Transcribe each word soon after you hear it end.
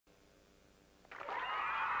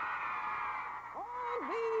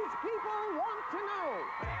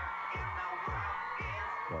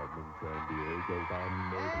goes on.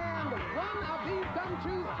 And one of these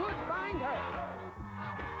gumshoes could find her.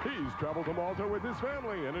 He's traveled to Malta with his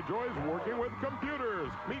family and enjoys working with computers.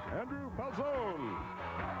 Meet Andrew Falzone.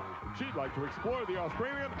 She'd like to explore the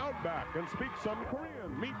Australian outback and speak some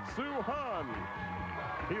Korean. Meet Sue Han.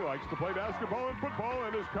 He likes to play basketball and football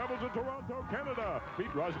and has traveled to Toronto, Canada.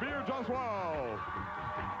 Meet Rajbir Jaswal.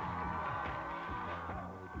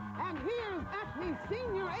 And here's Acme's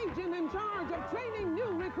senior agent in charge of training new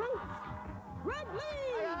recruits, Rajbir.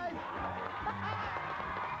 Hi, guys.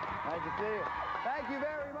 Nice to see you. Thank you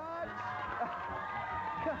very much.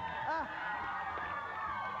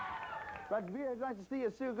 Rajbir, nice to see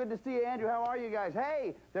you, Sue. Good to see you, Andrew. How are you guys?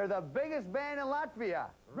 Hey, they're the biggest band in Latvia.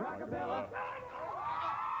 Rockapella.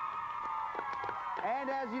 And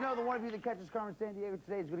as you know, the one of you that catches Carmen Sandiego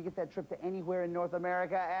today is going to get that trip to anywhere in North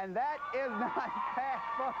America, and that is not bad,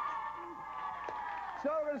 folks. So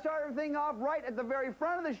we're going to start everything off right at the very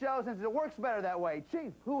front of the show, since it works better that way.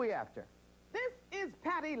 Chief, who are we after? This is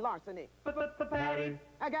Patty Larceny, Patty.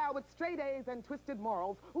 a gal with straight A's and twisted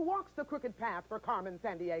morals who walks the crooked path for Carmen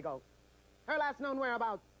Sandiego. Her last known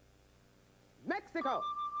whereabouts, Mexico.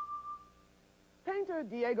 Painter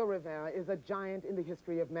Diego Rivera is a giant in the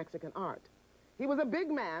history of Mexican art. He was a big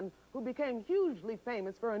man who became hugely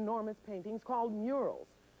famous for enormous paintings called murals.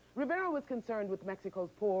 Rivera was concerned with Mexico's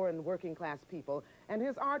poor and working class people, and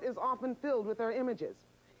his art is often filled with their images.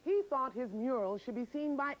 He thought his murals should be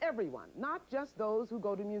seen by everyone, not just those who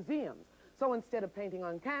go to museums. So instead of painting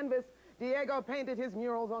on canvas, Diego painted his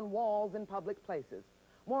murals on walls in public places.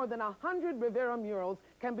 More than 100 Rivera murals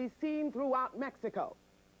can be seen throughout Mexico.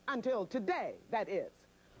 Until today, that is.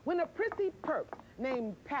 When a prissy perp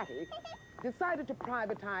named Patty decided to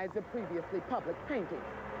privatize the previously public paintings.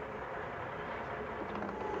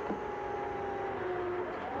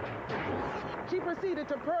 She proceeded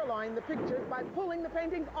to purloin the pictures by pulling the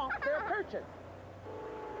paintings off their purchase.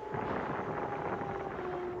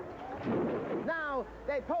 Now,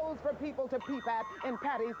 they pose for people to peep at in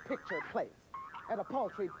Patty's picture place at a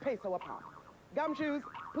paltry peso a pop. Gumshoes,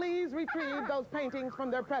 please retrieve those paintings from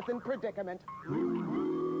their present predicament.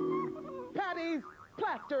 Patty's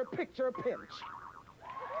Plaster picture pinch.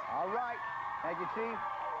 All right. Thank you, Chief.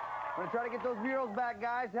 We're going to try to get those murals back,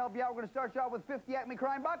 guys. To help you out, we're going to start you out with 50 Acme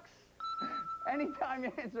crime bucks. Anytime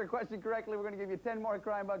you answer a question correctly, we're going to give you 10 more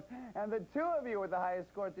crime bucks. And the two of you with the highest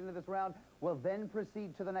score at the end of this round will then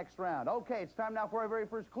proceed to the next round. Okay, it's time now for our very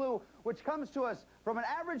first clue, which comes to us from an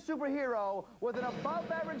average superhero with an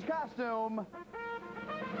above-average costume.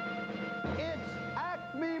 It's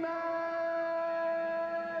Acme Man!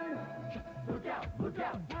 Look out, look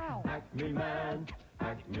out. Acme Man,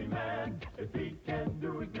 if he can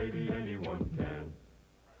do it, maybe anyone can.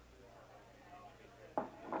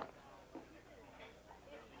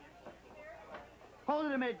 Hold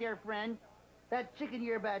it a minute there, friend. That chicken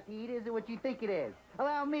you're about to eat isn't what you think it is.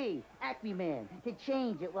 Allow me, Acme Man, to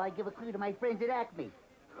change it while I give a clue to my friends at Acme.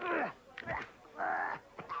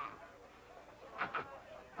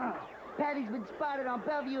 Patty's been spotted on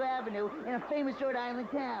Bellevue Avenue in a famous Rhode Island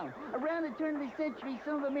town. Around the turn of the century,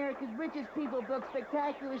 some of America's richest people built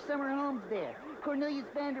spectacular summer homes there. Cornelius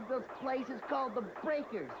Vanderbilt's place is called the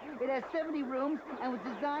Breakers. It has 70 rooms and was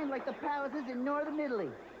designed like the palaces in northern Italy.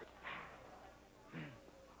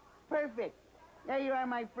 Perfect. There you are,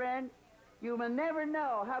 my friend. You will never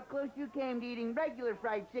know how close you came to eating regular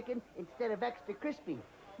fried chicken instead of extra crispy.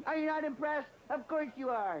 Are you not impressed? Of course you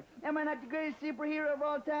are. Am I not the greatest superhero of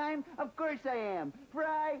all time? Of course I am. For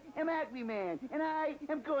I am Acme Man, and I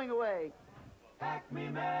am going away. Acme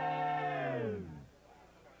Man!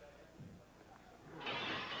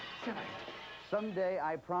 Someday,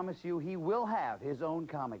 I promise you, he will have his own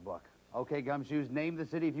comic book. Okay, Gumshoes, name the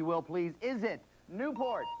city if you will, please. Is it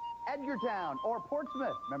Newport, Edgartown, or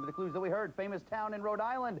Portsmouth? Remember the clues that we heard. Famous town in Rhode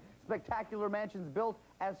Island. Spectacular mansions built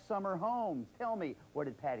as summer homes. Tell me, where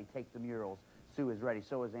did Patty take the murals? Sue is ready.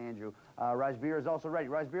 So is Andrew. Rajbir is also ready.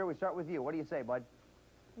 Rajbir, we start with you. What do you say, bud?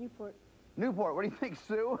 Newport. Newport. What do you think,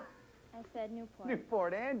 Sue? I said Newport.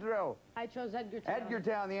 Newport. Andrew? I chose Edgartown.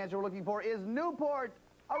 Edgartown. The answer we're looking for is Newport.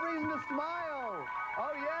 A reason to smile.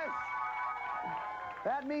 Oh, yes.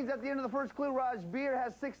 That means at the end of the first clue, Rajbir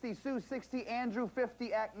has 60, Sue 60, Andrew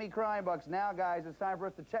 50 Acme crime bucks. Now, guys, it's time for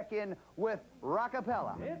us to check in with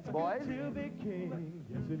Rockapella. It's Boys? good to be king.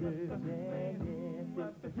 Yes, it is.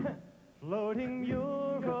 Yeah, yeah. Floating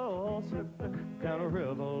murals down a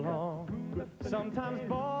river long. sometimes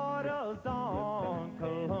borders on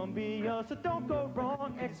Columbia, so don't go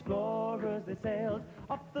wrong. Explorers, they sailed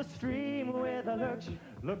up the stream with a lurch,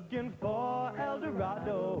 looking for El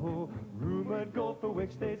Dorado, rumored gold for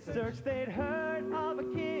which they'd searched. They'd heard of a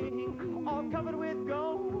king, all covered with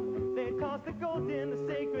gold. They'd tossed the gold in the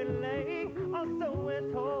sacred lake, also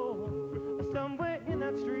we're told. Somewhere in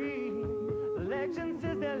that stream, legend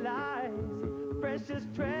says there lies precious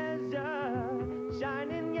treasure,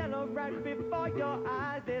 shining yellow right before your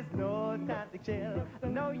eyes. There's no time to chill,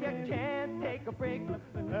 no, you can't take a break.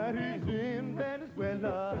 Patty's in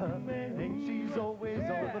Venezuela, and she's always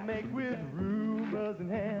on the make with rumors in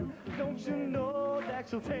hand. Don't you know that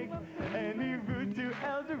she'll take any route to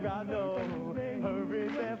El Dorado? Hurry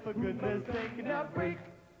there, for goodness sake, now break.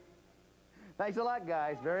 Thanks a lot,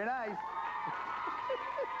 guys. Very nice.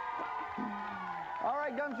 All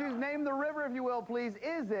right, Gumshoes, name the river, if you will, please.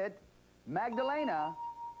 Is it Magdalena,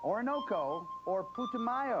 Orinoco, or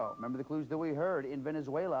Putumayo? Remember the clues that we heard. In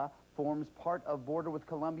Venezuela, forms part of border with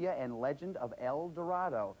Colombia, and legend of El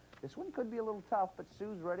Dorado. This one could be a little tough, but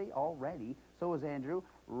Sue's ready already. So is Andrew.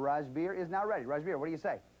 Rajbir is now ready. Rajbir, what do you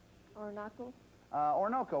say? Orinoco.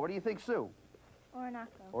 Orinoco. What do you think, Sue?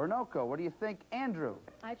 Orinoco. Orinoco. What do you think, Andrew?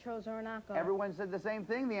 I chose Orinoco. Everyone said the same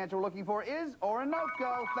thing. The answer we're looking for is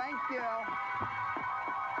Orinoco. Thank you.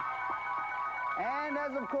 And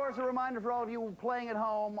as, of course, a reminder for all of you playing at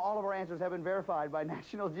home, all of our answers have been verified by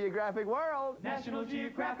National Geographic World. National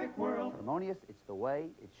Geographic World. Harmonious, it's the way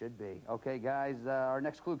it should be. Okay, guys, our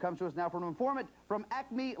next clue comes to us now from an informant from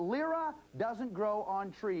Acme. Lyra doesn't grow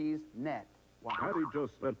on trees, net. Wow. Patty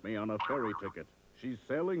just sent me on a ferry ticket. She's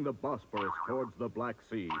sailing the Bosporus towards the Black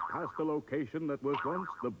Sea, past a location that was once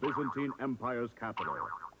the Byzantine Empire's capital.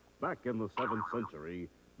 Back in the 7th century,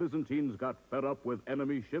 Byzantines got fed up with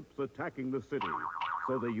enemy ships attacking the city,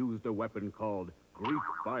 so they used a weapon called Greek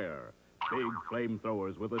fire, big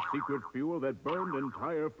flamethrowers with a secret fuel that burned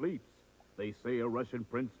entire fleets. They say a Russian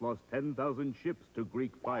prince lost 10,000 ships to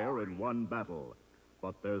Greek fire in one battle.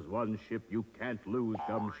 But there's one ship you can't lose,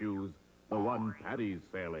 Gumshoes, the one Patty's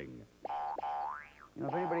sailing. You know,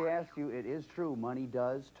 if anybody asks you, it is true. Money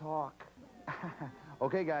does talk.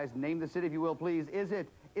 Okay, guys, name the city, if you will, please. Is it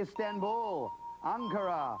Istanbul,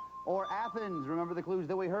 Ankara, or Athens? Remember the clues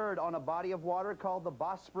that we heard. On a body of water called the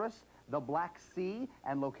Bosporus, the Black Sea,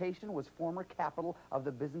 and location was former capital of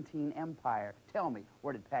the Byzantine Empire. Tell me,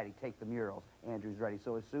 where did Patty take the murals? Andrew's ready.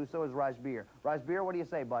 So is Sue. So is Rajbir. Rajbir, what do you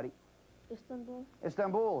say, buddy? Istanbul.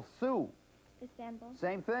 Istanbul. Sue. Istanbul.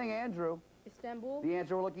 Same thing, Andrew. Istanbul. The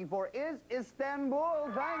answer we're looking for is Istanbul.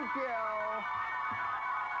 Thank you.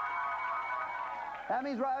 That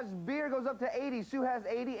means Rajbir goes up to 80. Sue has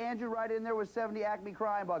 80. Andrew right in there with 70 Acme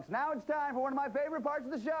Crime Bucks. Now it's time for one of my favorite parts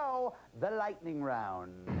of the show, the lightning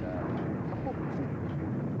round.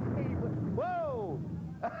 Whoa!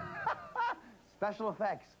 Special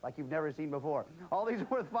effects like you've never seen before. All these are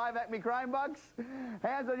worth 5 Acme Crime Bucks.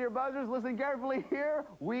 Hands on your buzzers. Listen carefully. Here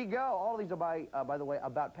we go. All these are by the way,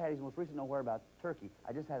 about Patty's most recent know whereabouts, Turkey.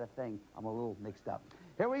 I just had a thing. I'm a little mixed up.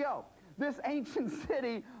 Here we go. This ancient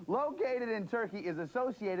city located in Turkey is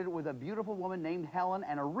associated with a beautiful woman named Helen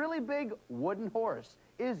and a really big wooden horse.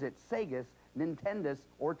 Is it Sagus, Nintendus,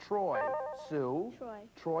 or Troy? Sue? Troy.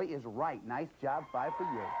 Troy is right. Nice job. 5 for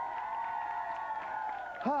you.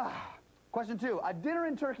 Question 2. A dinner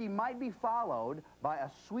in Turkey might be followed by a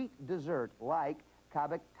sweet dessert like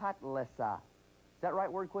kabak tatlasa. Is that right,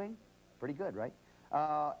 word queen? Pretty good, right?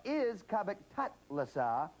 Is kabak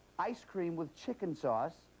tatlasa ice cream with chicken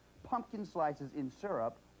sauce, pumpkin slices in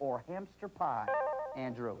syrup, or hamster pie?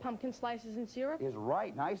 Andrew. Pumpkin slices in syrup? Is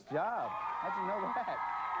right. Nice job. How'd you know that?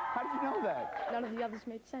 How did you know that? None of the others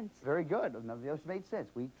made sense. Very good. None of the others made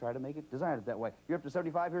sense. We try to make it, design it that way. You're up to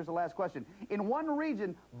 75. Here's the last question. In one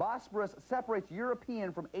region, Bosporus separates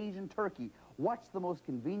European from Asian Turkey. What's the most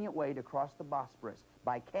convenient way to cross the Bosporus?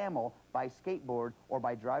 By camel, by skateboard, or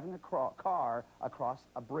by driving a car across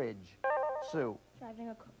a bridge? Sue. Driving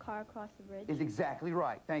a car across the bridge. Is exactly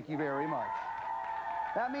right. Thank you very much.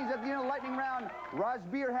 That means at the end of the lightning round,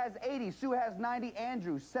 Rajbir has 80, Sue has 90,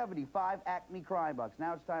 Andrew 75 Acme Crime Bucks.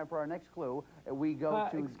 Now it's time for our next clue. We go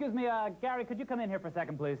to... Excuse me, Gary, could you come in here for a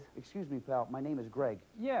second, please? Excuse me, pal. My name is Greg.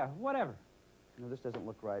 Yeah, whatever. No, this doesn't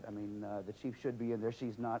look right. I mean, the chief should be in there.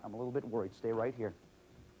 She's not. I'm a little bit worried. Stay right here.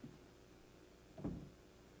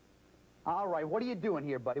 All right, what are you doing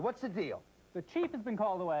here, buddy? What's the deal? The chief has been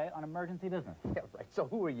called away on emergency business. Yeah, right. So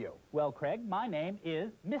who are you? Well, Craig, my name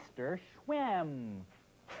is Mr. Schwem.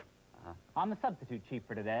 I'm the substitute chief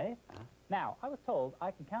for today. Now, I was told I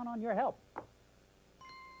can count on your help.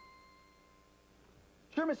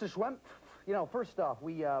 Sure, Mr. Schwem. You know, first off,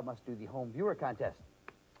 we must do the home viewer contest.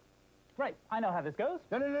 Right, I know how this goes.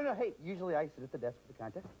 No. Hey, usually I sit at the desk for the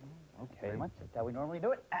contest. Okay. Very much. That's how we normally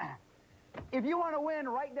do it. If you want to win,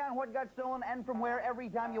 write down what got stolen and from where every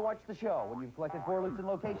time you watch the show. When you've collected 4 Lutzen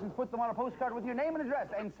locations, put them on a postcard with your name and address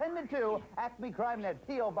and send it to Acme Crime Net,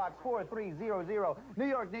 P.O. Box 4300, New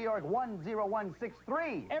York,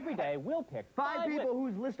 10163. Every day, we'll pick 5 people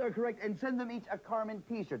whose lists are correct and send them each a Carmen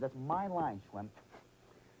t-shirt. That's my line, Schwem.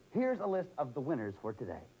 Here's a list of the winners for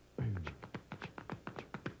today.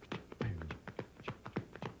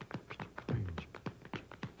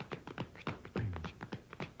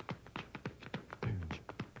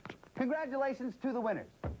 Congratulations to the winners.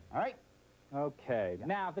 All right? Okay.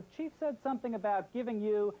 Now, the chief said something about giving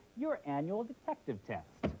you your annual detective test.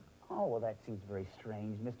 Oh, well, that seems very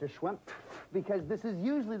strange, Mr. Schwemp, because this is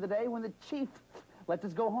usually the day when the chief lets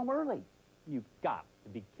us go home early. You've got to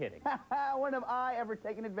be kidding. When have I ever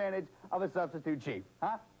taken advantage of a substitute chief,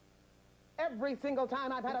 huh? Every single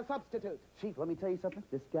time I've had a substitute. Chief, let me tell you something.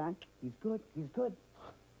 This guy, he's good. He's good.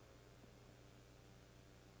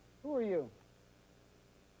 Who are you?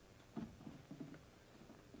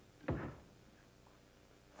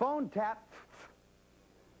 Phone tap.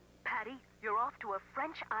 Patty, you're off to a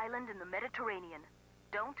French island in the Mediterranean.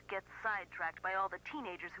 Don't get sidetracked by all the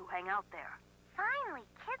teenagers who hang out there. Finally,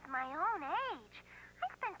 kids my own age. I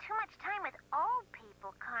spend too much time with old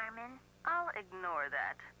people, Carmen. I'll ignore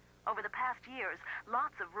that. Over the past years,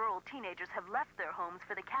 lots of rural teenagers have left their homes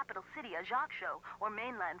for the capital city, Ajaccio, or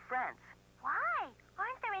mainland France. Why?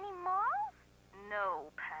 Aren't there any malls? No,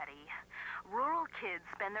 Patty. Rural kids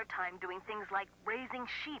spend their time doing things like raising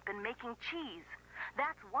sheep and making cheese.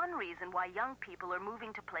 That's one reason why young people are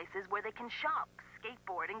moving to places where they can shop,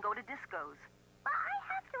 skateboard, and go to discos. Well, I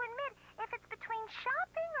have to admit, if it's between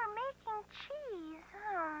shopping or making cheese,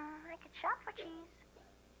 I could shop for cheese.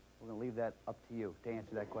 We're going to leave that up to you to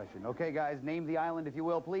answer that question. Okay, guys, name the island, if you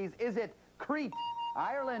will, please. Is it Crete,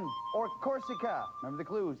 Ireland, or Corsica? Remember the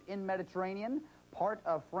clues. In Mediterranean, part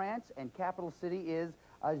of France, and capital city is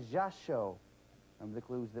Ajaccio. Remember the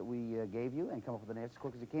clues that we gave you, and come up with an answer as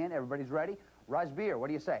quick as you can. Everybody's ready? Rajbir, what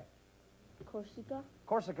do you say? Corsica.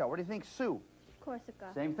 Corsica. What do you think, Sue?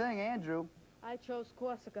 Corsica. Same thing, Andrew. I chose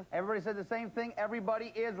Corsica. Everybody said the same thing.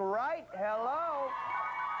 Everybody is right. Hello.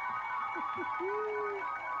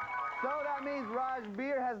 So that means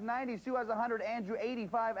Rajbir has 90, Sue has 100, Andrew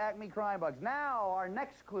 85 Acme Crime Bucks. Now, our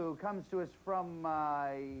next clue comes to us from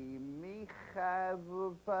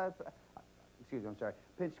excuse me, I'm sorry.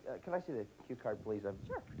 Pinch, can I see the cue card, please?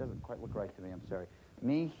 Sure. It doesn't quite look right to me, I'm sorry.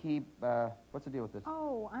 What's the deal with this?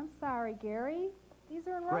 Oh, I'm sorry, Gary. These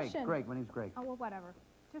are in Russian. Greg, my name's Greg. Oh, well, whatever.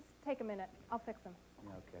 Just take a minute. I'll fix them.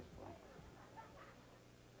 Okay,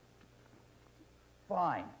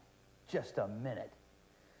 fine. Just a minute.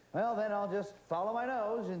 Well, then I'll just follow my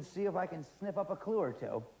nose and see if I can sniff up a clue or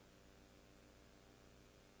two.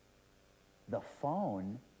 The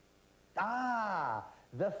phone? Ah,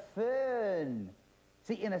 the phone.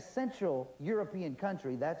 See, in a Central European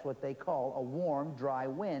country, that's what they call a warm, dry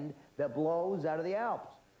wind that blows out of the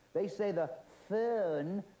Alps. They say the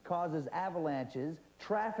phone causes avalanches,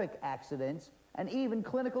 traffic accidents, and even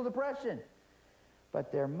clinical depression.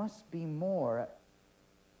 But there must be more.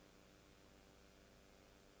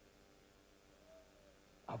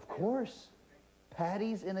 Of course.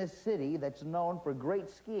 Patty's in a city that's known for great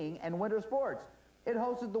skiing and winter sports. It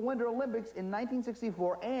hosted the Winter Olympics in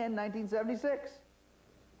 1964 and 1976.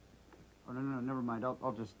 Oh, no, never mind.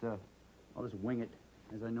 I'll just wing it,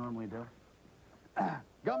 as I normally do.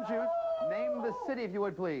 Gumshoes, name the city, if you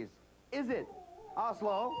would, please. Is it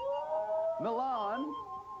Oslo, Milan,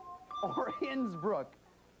 or Innsbruck?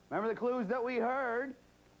 Remember the clues that we heard?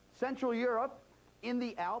 Central Europe, in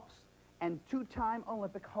the Alps, and 2-time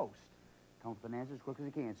Olympic host. Come up with an answer as quick as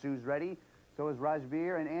you can. Sue's ready. So is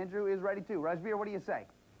Rajbir, and Andrew is ready, too. Rajbir, what do you say?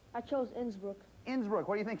 I chose Innsbruck. Innsbruck.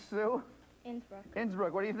 What do you think, Sue? Innsbruck.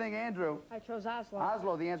 Innsbruck. What do you think, Andrew? I chose Oslo.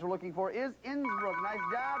 Oslo. The answer we're looking for is Innsbruck. Nice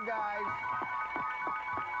job, guys.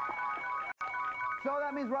 So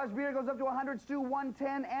that means Rajbir goes up to 100, Stu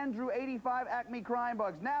 110, Andrew 85, Acme Crime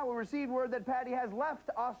Bucks. Now we received word that Patty has left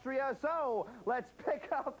Austria, so let's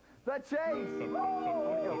pick up the chase.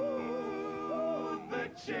 The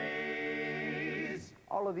chase.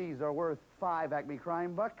 All of these are worth 5 Acme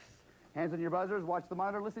Crime Bucks. Hands on your buzzers, watch the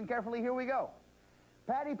monitor, listen carefully, here we go.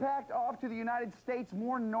 Patty packed off to the United States'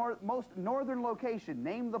 most northern location.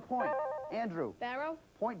 Name the point. Andrew. Barrow.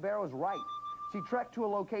 Point Barrow's right. She trekked to a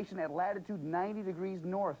location at latitude 90 degrees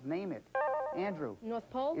north. Name it. Andrew. North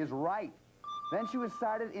Pole. Is right. Then she was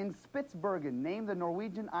sighted in Spitsbergen. Name the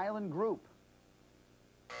Norwegian island group.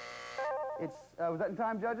 It's, was that in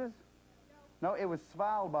time, judges? No, it was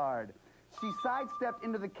Svalbard. She sidestepped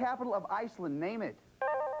into the capital of Iceland. Name it.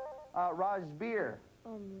 Rajbir.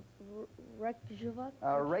 Reykjavik.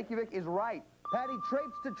 Reykjavik is right. Patty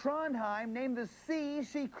traipsed to Trondheim. Name the sea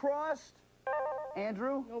she crossed.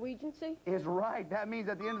 Andrew? Norwegian Sea. Is right. That means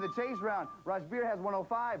at the end of the chase round, Rajbir has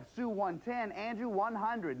 105, Sue 110, Andrew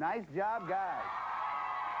 100. Nice job, guys.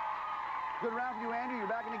 Good round for you, Andrew. You're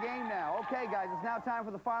back in the game now. Okay, guys, it's now time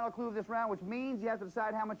for the final clue of this round, which means you have to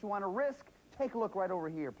decide how much you want to risk. Take a look right over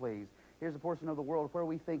here, please. Here's a portion of the world where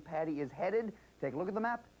we think Patty is headed. Take a look at the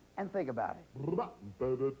map and think about it.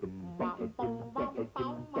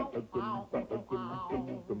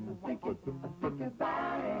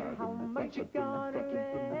 How much you gonna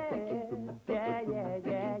risk? Yeah, yeah,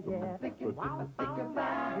 yeah, yeah. Wow,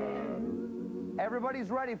 Everybody's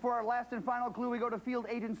ready for our last and final clue. We go to field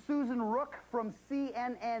agent Susan Rook from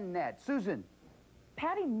CNN Net. Susan.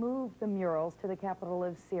 Patty moved the murals to the capital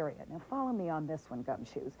of Syria. Now, follow me on this one,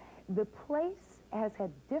 Gumshoes. The place has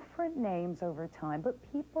had different names over time, but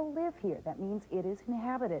people live here. That means it is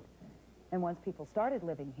inhabited. And once people started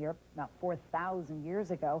living here, about 4,000 years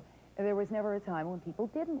ago, there was never a time when people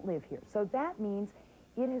didn't live here. So that means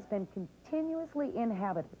it has been continuously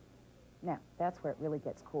inhabited. Now, that's where it really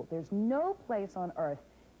gets cool. There's no place on Earth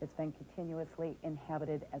that's been continuously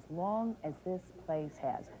inhabited as long as this place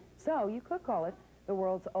has. So you could call it the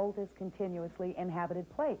world's oldest continuously inhabited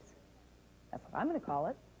place. That's what I'm going to call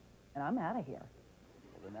it, and I'm out of here.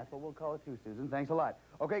 Well, then that's what we'll call it too, Susan. Thanks a lot.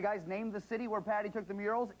 Okay, guys, name the city where Patty took the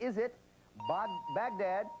murals. Is it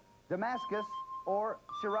Baghdad, Damascus, or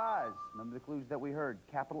Shiraz? Remember the clues that we heard.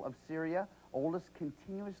 Capital of Syria, oldest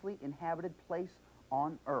continuously inhabited place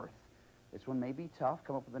on Earth. This one may be tough.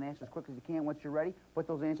 Come up with an answer as quick as you can. Once you're ready, put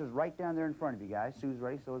those answers right down there in front of you, guys. Sue's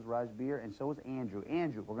ready, so is Rajbir, and so is Andrew.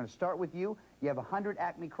 Andrew, we're going to start with you. You have 100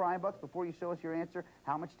 Acme crime bucks. Before you show us your answer,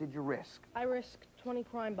 how much did you risk? I risked 20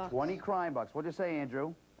 crime bucks. 20 crime bucks. What'd you say,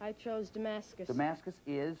 Andrew? I chose Damascus. Damascus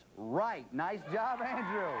is right. Nice job,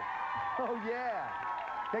 Andrew. Oh, yeah.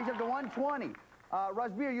 Takes you up to 120.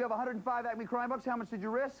 Rajbir, you have 105 Acme crime bucks. How much did you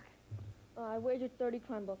risk? I wagered 30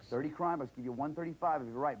 crime bucks. 30 crime bucks. Give you 135 if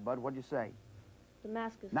you're right, bud. What'd you say?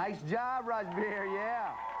 Damascus. Nice job, Rajbir.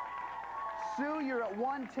 Yeah. Sue, you're at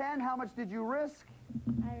 110. How much did you risk?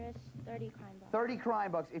 I risked 30 crime bucks. 30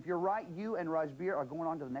 crime bucks. If you're right, you and Rajbir are going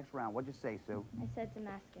on to the next round. What'd you say, Sue? I said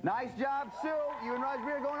Damascus. Nice job, Sue. You and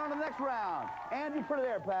Rajbir are going on to the next round. Andrew, put it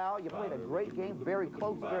there, pal. You played a great game. Very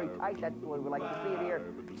close, very tight. That's the way we like to see it here.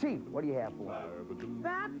 Chief, what do you have for us?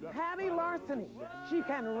 That's Patty Larceny. She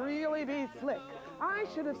can really be slick. I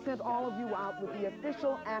should have sent all of you out with the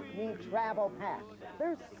official Acme travel pack.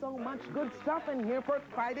 There's so much good stuff in here for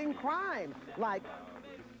fighting crime, like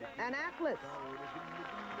an atlas,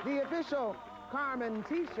 the official Carmen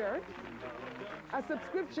t-shirt, a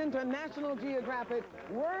subscription to National Geographic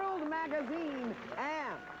World Magazine,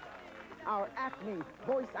 and our Acme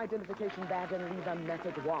voice identification bag and leave a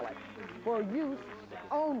message wallet for use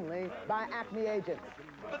only by Acme agents.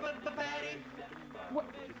 What?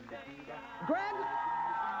 Greg?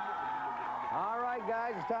 All right,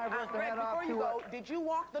 guys, it's time for us to Greg, head off before to... you go, did you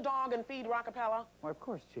walk the dog and feed Rockapella? Well, of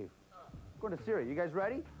course, Chief. We're going to Syria. You guys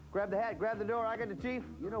ready? Grab the hat, grab the door. I got the Chief.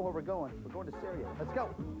 You know where we're going. We're going to Syria. Let's go.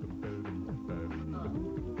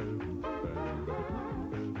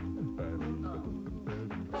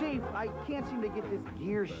 Chief, I can't seem to get this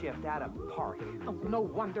gear shift out of park. Oh, no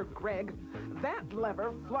wonder, Greg. That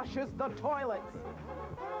lever flushes the toilets.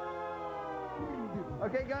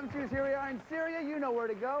 Okay, Gumshoes, here we are in Syria. You know where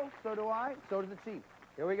to go. So do I. So does the Chief.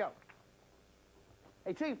 Here we go.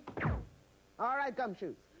 Hey, Chief. All right,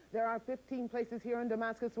 Gumshoes. There are 15 places here in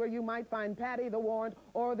Damascus where you might find Patty the Warrant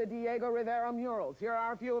or the Diego Rivera murals. Here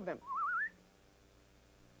are a few of them.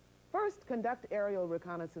 First, conduct aerial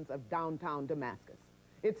reconnaissance of downtown Damascus.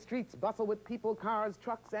 Its streets bustle with people, cars,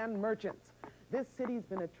 trucks, and merchants. This city's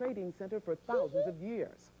been a trading center for thousands of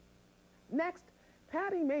years. Next,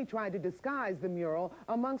 Patty may try to disguise the mural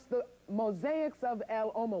amongst the mosaics of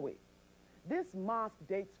El Omawi. This mosque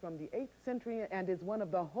dates from the 8th century and is one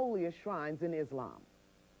of the holiest shrines in Islam.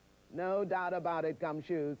 No doubt about it,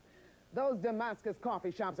 Gumshoes. Those Damascus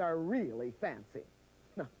coffee shops are really fancy.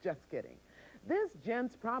 No, just kidding. This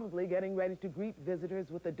gent's probably getting ready to greet visitors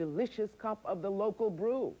with a delicious cup of the local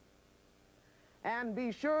brew. And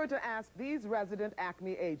be sure to ask these resident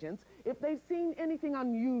Acme agents if they've seen anything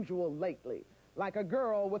unusual lately, like a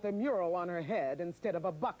girl with a mural on her head instead of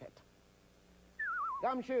a bucket.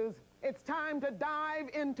 Gumshoes, it's time to dive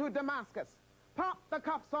into Damascus. Pop the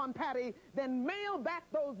cuffs on Patty, then mail back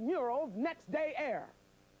those murals next day air.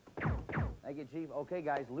 Thank you, Chief. Okay,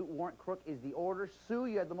 guys, loot warrant crook is the order. Sue,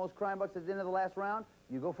 you had the most crime bucks at the end of the last round.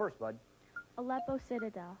 You go first, bud. Aleppo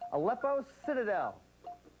Citadel. Aleppo Citadel.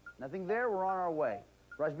 Nothing there. We're on our way.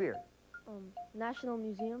 Rajbir. National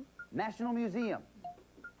Museum. National Museum.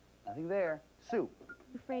 Nothing there. Sue.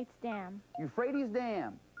 Euphrates Dam. Euphrates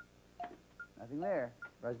Dam. Nothing there.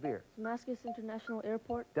 Rajbir. Damascus International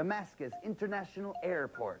Airport. Damascus International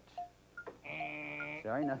Airport.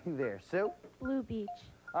 Sorry, nothing there. Sue? Blue Beach.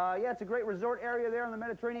 Yeah, it's a great resort area there on the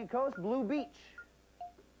Mediterranean coast. Blue Beach.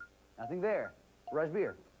 Nothing there.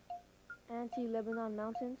 Rajbir. Anti-Lebanon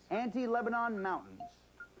Mountains. Anti-Lebanon Mountains.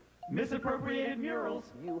 Misappropriated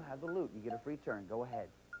murals. You have the loot. You get a free turn. Go ahead.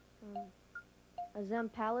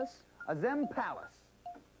 Azem Palace. Azem Palace.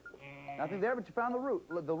 Nothing there, but you found the root.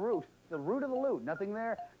 The root of the loot. Nothing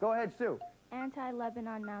there. Go ahead, Sue.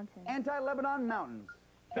 Anti-Lebanon Mountains. Anti-Lebanon Mountains.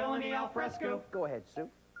 Felony al fresco. Go ahead, Sue.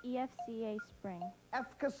 EFCA Spring.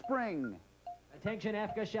 Efka Spring. Attention,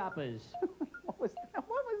 Efka shoppers. What was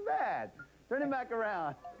that? Turn it back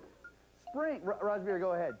around. Spring. Rajbir,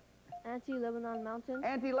 go ahead. Anti-Lebanon Mountains.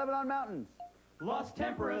 Anti-Lebanon Mountains. Los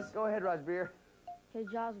Temperas. Go ahead, Rajbir.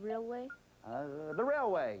 Hejaz Railway. The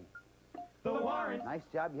railway. The warrant. Nice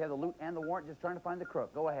job. You have the loot and the warrant. Just trying to find the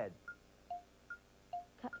crook. Go ahead.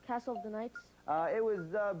 Castle of the Knights. It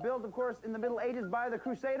was built, of course, in the Middle Ages by the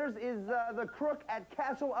Crusaders. Is the crook at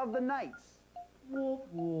Castle of the Knights?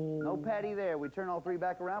 No Patty there. We turn all three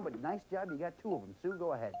back around, but nice job. You got two of them. Sue,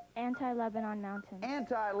 go ahead. Anti-Lebanon Mountains.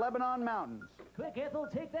 Anti-Lebanon Mountains. Quick, Ethel,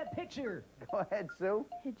 take that picture. Go ahead, Sue.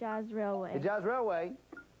 Hejaz Railway. Hejaz Railway.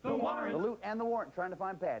 The warrant. The loot and the warrant. Trying to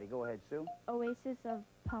find Patty. Go ahead, Sue. Oasis of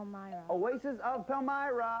Palmyra. Oasis of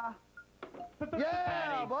Palmyra.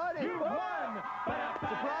 Yeah, buddy. You won.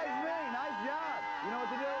 Surprised me. Nice job. You know what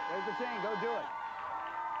to do? There's the chain. Go do it.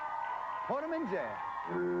 Put him in jail.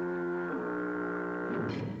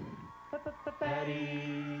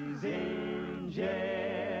 Patty's in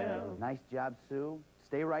jail. Nice job, Sue.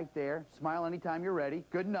 Stay right there. Smile anytime you're ready.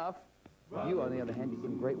 Good enough. You, on the other hand, did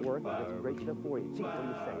some great work. Got some great stuff for you. Chief, what do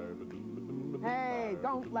you say? Hey,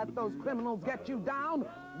 don't let those criminals get you down.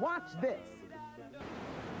 Watch this.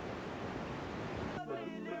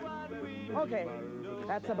 Okay,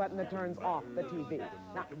 that's the button that turns off the TV.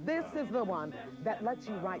 Now, this is the one that lets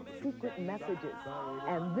you write secret messages.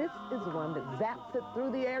 And this is the one that zaps it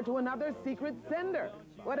through the air to another secret sender.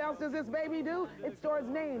 What else does this baby do? It stores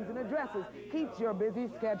names and addresses, keeps your busy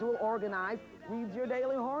schedule organized, reads your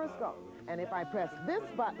daily horoscope. And if I press this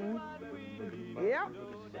button, yep,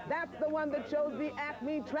 that's the one that shows the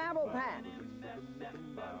Acme travel pack.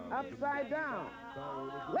 Upside down.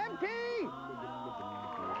 Left key!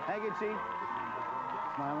 Thank you, Chief.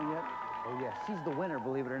 Smiling yet? Oh, yes. She's the winner,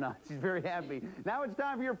 believe it or not. She's very happy. Now it's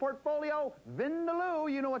time for your portfolio.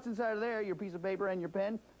 Vindaloo. You know what's inside of there. Your piece of paper and your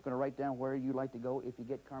pen. I'm going to write down where you'd like to go if you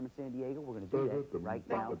get Carmen Sandiego. We're going to do that right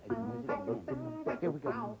now. Here we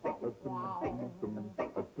go.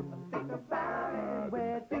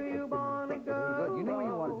 Where do you want to go? Good. You knew where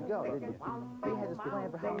you wanted to go, didn't you? They had this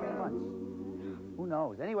plan for how many months? Who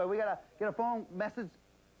knows? Anyway, we got to get a phone message.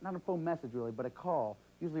 Not a phone message, really, but a call.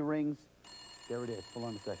 Usually rings. There it is. Hold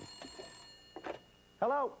on a second.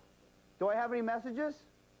 Hello? Do I have any messages?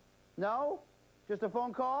 No? Just a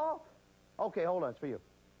phone call? Okay, hold on. It's for you.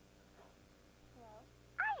 Hello?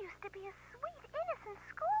 I used to be a sweet, innocent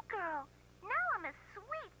schoolgirl. Now I'm a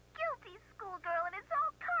sweet, guilty schoolgirl, and it's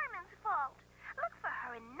all Carmen's fault. Look for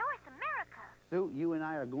her in North America. Sue, you and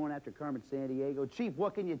I are going after Carmen Sandiego. Chief,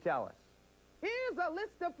 what can you tell us? Here's a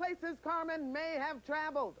list of places Carmen may have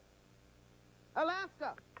traveled.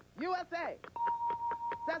 Alaska, USA.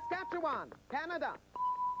 Saskatchewan, Canada.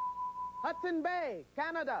 Hudson Bay,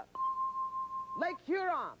 Canada. Lake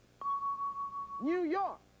Huron. New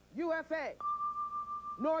York, USA.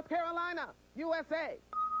 North Carolina, USA.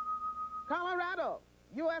 Colorado,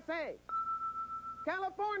 USA.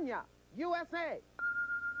 California, USA.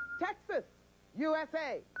 Texas,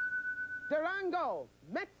 USA. Durango,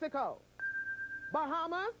 Mexico.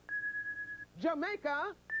 Bahamas,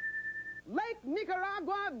 Jamaica, Lake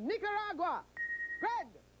Nicaragua, Nicaragua. Greg,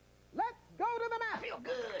 let's go to the map. Feel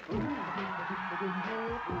good.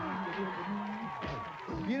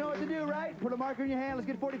 You know what to do, right? Put a marker in your hand. Let's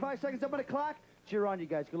get 45 seconds up on the clock. Cheer on, you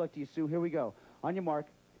guys. Good luck to you, Sue. Here we go. On your mark,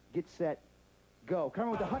 get set, go.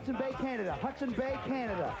 Carmen with the Hudson Bay, Canada. Hudson Bay,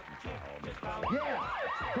 Canada. Yeah.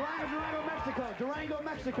 Durango, Mexico. Durango,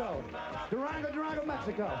 Mexico. Durango,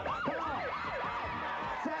 Mexico. Come on.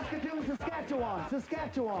 Saskatoon, Saskatchewan.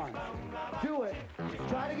 Saskatchewan. Do it.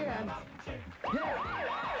 Try it again. Yeah.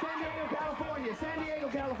 Sandiego, California.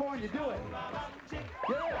 Sandiego, California. Do it.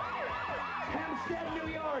 Good. Hempstead,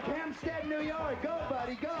 New York. Hempstead, New York. Go,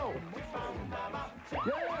 buddy. Go.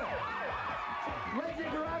 Yeah. Lake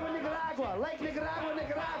Nicaragua, Nicaragua. Lake Nicaragua,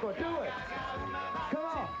 Nicaragua. Do it.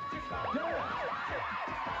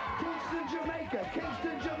 Kingston, Jamaica.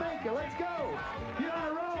 Kingston, Jamaica. Let's go. You're on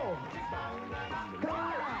a roll. Come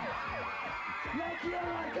on. Lake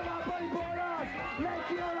Huron. Come on, buddy. Pull it off. Lake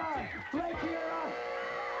Huron. Lake Huron.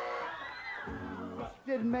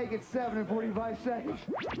 Didn't make it 7 and 45 seconds.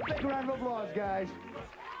 Big round of applause, guys.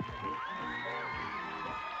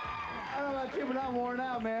 I don't know about you, but I'm worn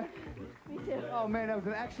out, man. Me too. Oh, man, that was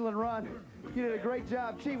an excellent run. You did a great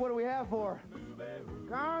job. Chief, what do we have for her?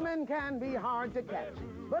 Carmen can be hard to catch,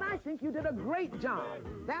 but I think you did a great job.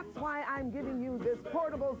 That's why I'm giving you this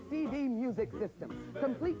portable CD music system,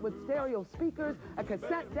 complete with stereo speakers, a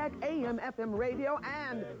cassette deck, AM/FM radio,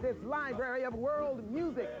 and this library of world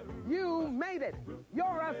music. You made it.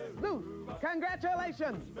 You're a sleuth.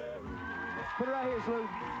 Congratulations. Put it right here, Sue.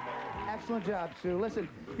 Excellent job, Sue. Listen,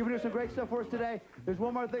 you've been doing some great stuff for us today. There's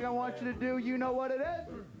one more thing I want you to do. You know what it is?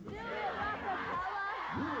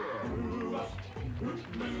 Do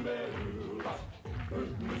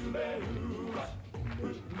it,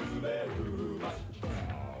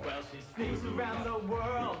 Well, she sneaks around the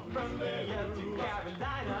world from India to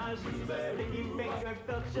Carolina. She's a sticky finger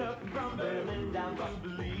culture from Berlin down to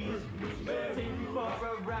Belize. She'll take you for a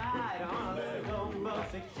ride on a slow boat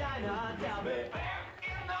to China. Tell me, where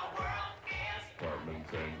in the world is Carmen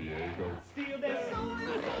Sandiego. Steal their soul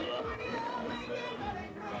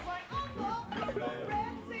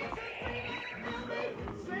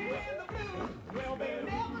well, they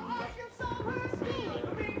never Arkansas her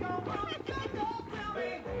school. Bingo, tell me.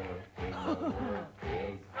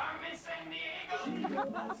 Carmen Sandiego. She goes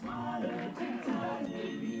by smarter, too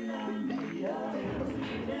tiny, than me.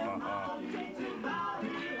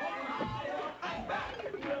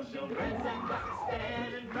 Well, she'll rinse and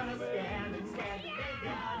stand in front of Scan and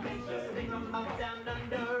Scandinavia. Then she'll stick 'em up down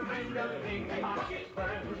under in the big pocket. But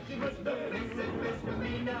she was the missing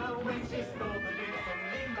misdemeanor when she stole the big from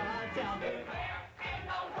Lima. Tell me, where in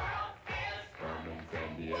the world is Carmen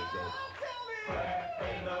Sandiego. Tell me, where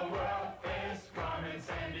in the world is Carmen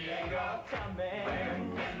Sandiego? Tell me, where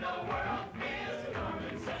in the world is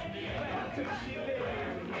Carmen Sandiego? Where does she live?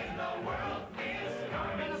 Where in the world is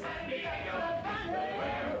Carmen Sandiego?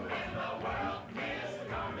 Where in the world is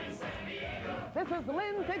Carmen Sandiego? This is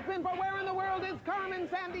Lynn Tigson for Where in the World is Carmen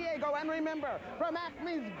Sandiego. And remember, from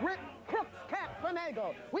Acme's Grit Crooks Cat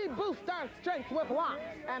Finagle, we boost our strength with lox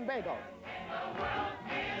and bagel.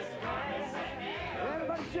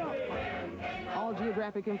 Everybody jump. All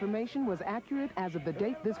geographic information was accurate as of the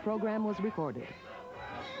date this program was recorded.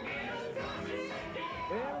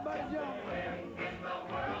 Everybody jump.